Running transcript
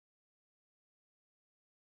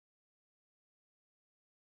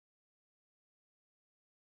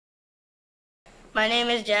My name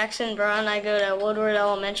is Jackson Braun. I go to Woodward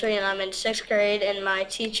Elementary, and I'm in 6th grade, and my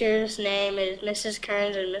teacher's name is Mrs.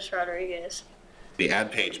 Kearns and Miss Rodriguez. The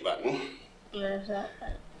Add Page button. Where's that?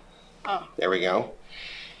 Oh. There we go.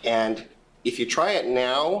 And if you try it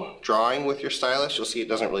now, drawing with your stylus, you'll see it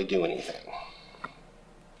doesn't really do anything.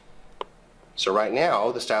 So right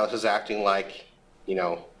now, the stylus is acting like, you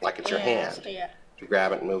know, like it's your hand. Yeah. To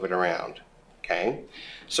grab it and move it around. Okay?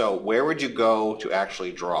 So where would you go to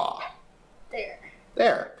actually draw? There.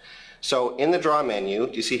 There. So in the draw menu,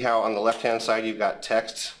 do you see how on the left-hand side you've got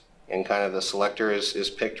text and kind of the selector is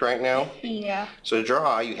picked right now? Yeah. So to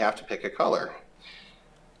draw, you have to pick a color.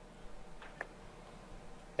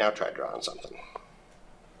 Now try drawing something.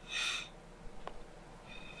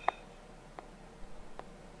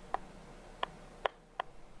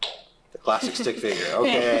 The classic stick figure.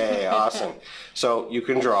 Okay, awesome. So you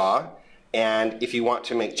can draw, and if you want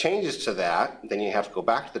to make changes to that, then you have to go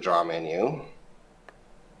back to the draw menu.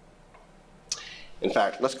 In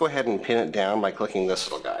fact, let's go ahead and pin it down by clicking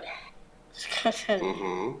this little guy.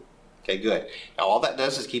 Okay, good. Now all that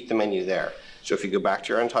does is keep the menu there. So if you go back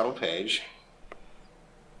to your Untitled page,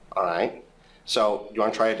 all right, so do you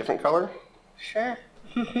want to try a different color? Sure.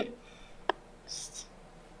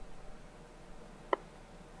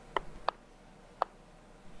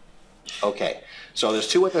 Okay, so there's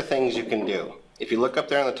two other things you can do. If you look up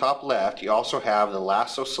there on the top left, you also have the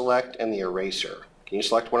Lasso Select and the Eraser. Can you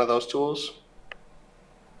select one of those tools?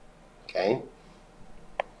 Okay.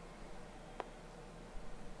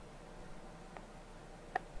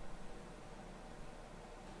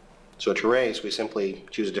 So to erase, we simply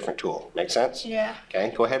choose a different tool. Make sense? Yeah.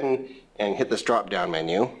 Okay, go ahead and hit this drop-down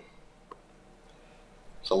menu.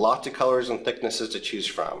 So lots of colors and thicknesses to choose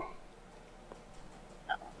from.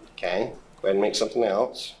 Okay, go ahead and make something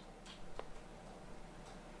else.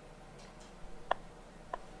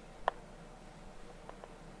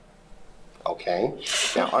 Okay,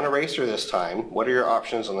 now on Eraser this time, what are your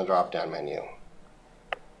options on the drop-down menu?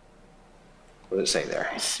 What does it say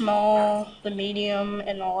there? Small, the medium,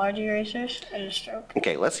 and the large erasers, and the stroke.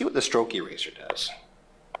 Okay, let's see what the stroke eraser does.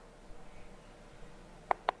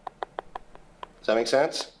 Does that make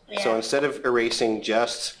sense? Yeah. So instead of erasing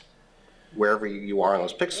just wherever you are on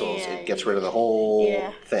those pixels, it gets rid of the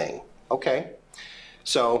whole thing. Okay,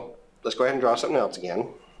 so let's go ahead and draw something else again.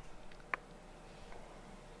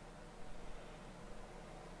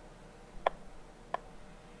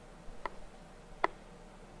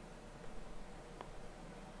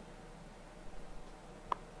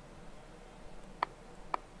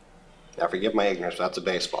 Now forgive my ignorance, but that's a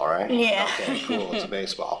baseball, right? Yeah. Okay, cool, it's a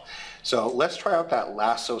baseball. So let's try out that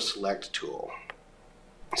Lasso Select tool.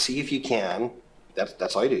 See if you can,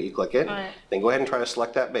 that's all you do, you click it, Right. then go ahead and try to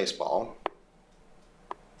select that baseball.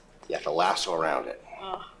 You have to lasso around it.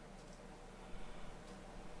 Oh.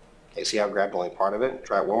 Okay, see how I grabbed only part of it?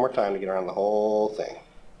 Try it one more time to get around the whole thing.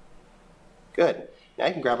 Good. Now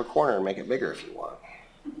you can grab a corner and make it bigger if you want.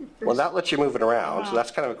 Well, that lets you move it around, so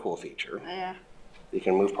that's kind of a cool feature. Yeah. You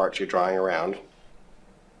can move parts you're drawing around.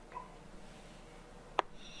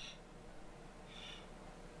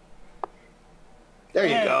 There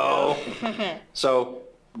you go. So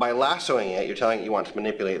by lassoing it, you're telling it you want to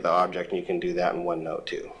manipulate the object, and you can do that in OneNote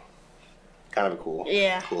too. Kind of a cool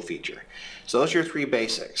feature. So those are your three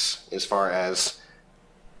basics as far as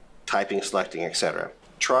typing, selecting, etc.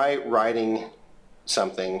 Try writing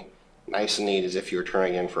something nice and neat as if you were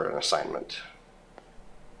turning in for an assignment.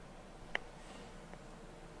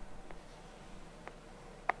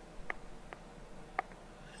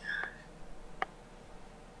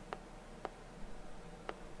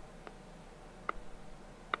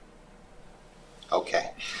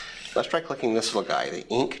 Okay, let's try clicking this little guy, the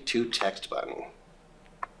Ink to Text button.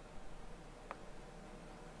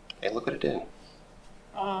 Hey, look what it did.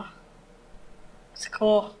 Oh, it's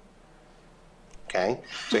cool. Okay,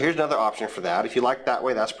 so here's another option for that. If you like that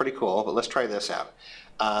way, that's pretty cool, but let's try this out.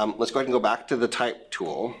 Let's go ahead and go back to the Type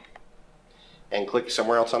tool and click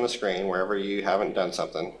somewhere else on the screen, wherever you haven't done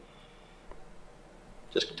something.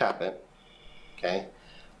 Just tap it, okay?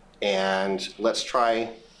 And let's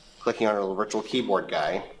try clicking on our little virtual keyboard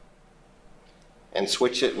guy and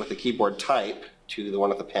switch it with the keyboard type to the one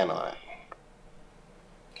with the pen on it.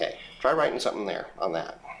 Okay, try writing something there on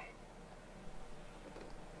that.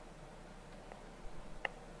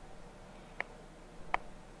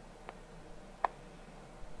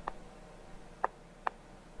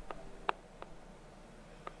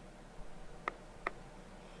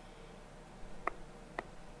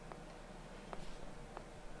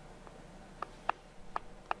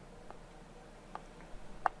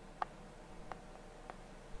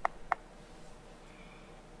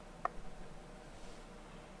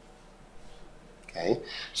 Okay,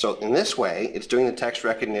 so in this way, it's doing the text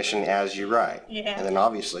recognition as you write. Yeah. And then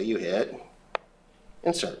obviously you hit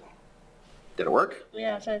insert. Did it work?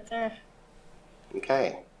 Yeah, it's right there.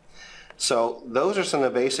 Okay. So those are some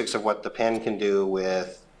of the basics of what the pen can do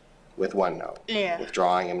with OneNote. Yeah. With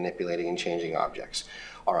drawing and manipulating and changing objects.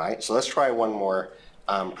 All right, so let's try one more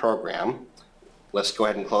program. Let's go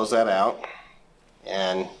ahead and close that out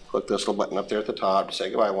and click this little button up there at the top to say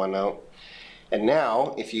goodbye, OneNote. And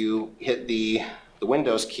now, if you hit the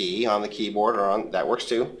Windows key on the keyboard, or on that works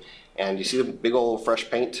too, and you see the big old fresh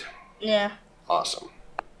paint? Yeah. Awesome.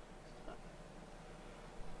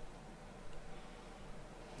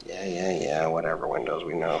 Yeah, whatever, Windows,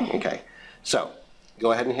 we know. Okay, so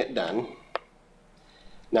go ahead and hit done.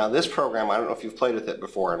 Now this program, I don't know if you've played with it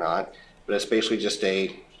before or not, but it's basically just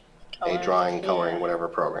a drawing, coloring, whatever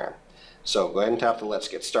program. So go ahead and tap the Let's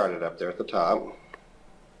Get Started up there at the top.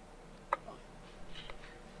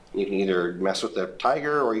 You can either mess with the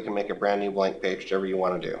tiger or you can make a brand new blank page, whichever you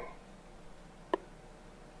want to do.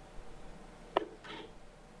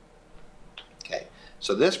 Okay,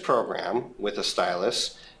 so this program with a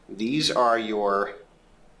stylus, these are your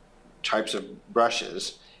types of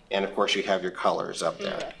brushes, and of course you have your colors up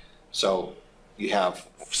there. Yeah. So you have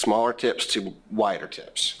smaller tips to wider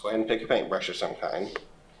tips. Go ahead and pick a paintbrush of some kind.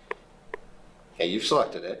 Okay, you've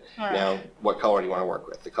selected it. Right. Now, what color do you want to work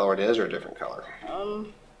with? The color it is or a different color?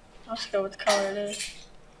 Let's go with the color it is.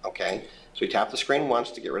 Okay, so you tap the screen once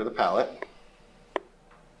to get rid of the palette.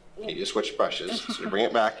 Okay, you switch brushes. So you bring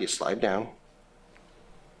it back, you slide down.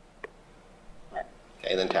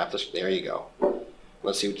 Okay, then tap this, there you go.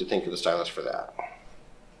 Let's see what you think of the stylus for that.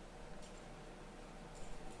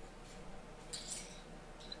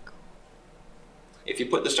 If you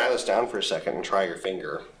put the stylus down for a second and try your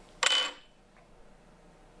finger,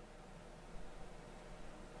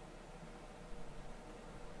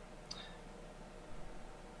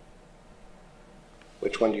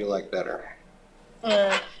 which one do you like better?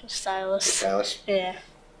 Stylus. Stylus? Yeah.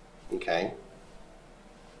 Okay.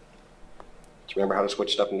 Do you remember how to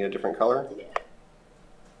switch it up and get a different color? Yeah.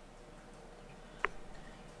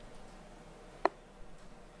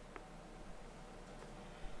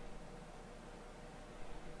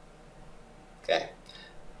 Okay.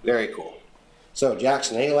 Very cool. So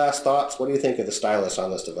Jackson, any last thoughts? What do you think of the stylus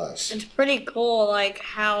on this device? It's pretty cool, like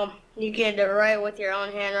how you get to write with your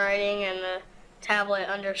own handwriting and the tablet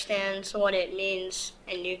understands what it means,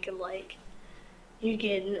 and you can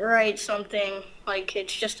write something like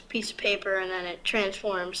it's just a piece of paper and then it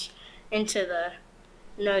transforms into the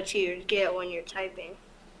notes you get when you're typing.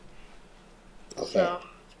 Okay. So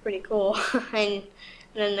it's pretty cool. And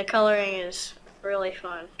then the coloring is really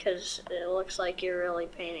fun because it looks like you're really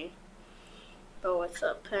painting, but with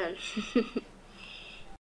a pen.